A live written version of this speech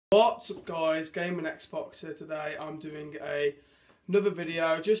What's up guys, Gaming Xbox here today. I'm doing another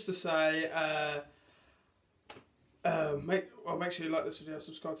video just to say make sure you like this video,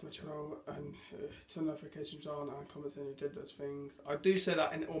 subscribe to my channel and turn notifications on and comment saying you did those things. I do say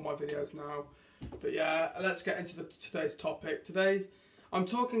that in all my videos now, but yeah, let's get into today's topic. I'm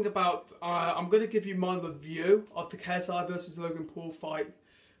talking about, I'm going to give you my review of the KSI vs Logan Paul fight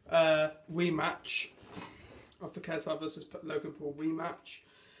rematch. Of the KSI vs Logan Paul rematch.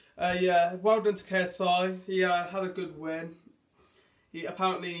 Yeah, well done to KSI. He had a good win.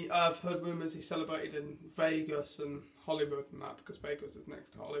 Apparently, I've heard rumours he celebrated in Vegas and Hollywood and that, because Vegas is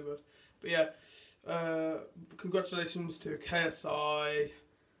next to Hollywood. But yeah, congratulations to KSI.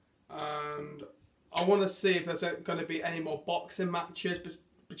 And I want to see if there's going to be any more boxing matches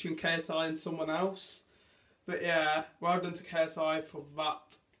between KSI and someone else. But yeah, well done to KSI for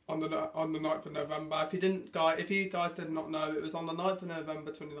that. On the 9th of November. If you guys did not know, it was on the 9th of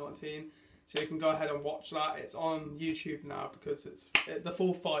November 2019. So you can go ahead and watch that. It's on YouTube now because the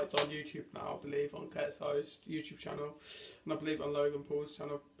full fight's on YouTube now, I believe, on KSI's YouTube channel, and I believe on Logan Paul's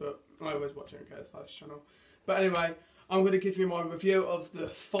channel. But I always watch it on KSI's channel. But anyway, I'm going to give you my review of the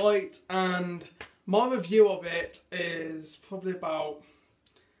fight, and my review of it is probably about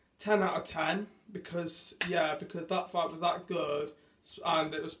 10 out of 10 because that fight was that good.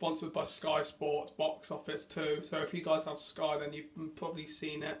 And it was sponsored by Sky Sports Box Office too, so if you guys have Sky then you've probably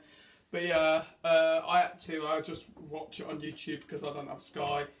seen it. But yeah, I just watch it on YouTube because I don't have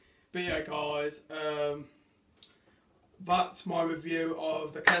Sky. But yeah guys, that's my review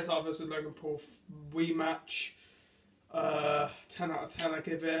of the KSI vs Logan Paul rematch. 10 out of 10 I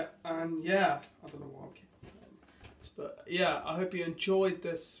give it, and yeah, I don't know why I'm keeping it. But yeah, I hope you enjoyed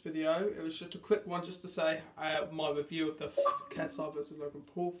this video. It was just a quick one just to say my review of the KSI vs Logan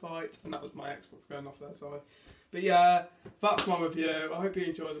Paul fight, and that was my Xbox going off there, sorry. But yeah, that's my review. I hope you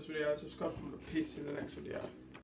enjoyed this video. Subscribe and peace in the next video.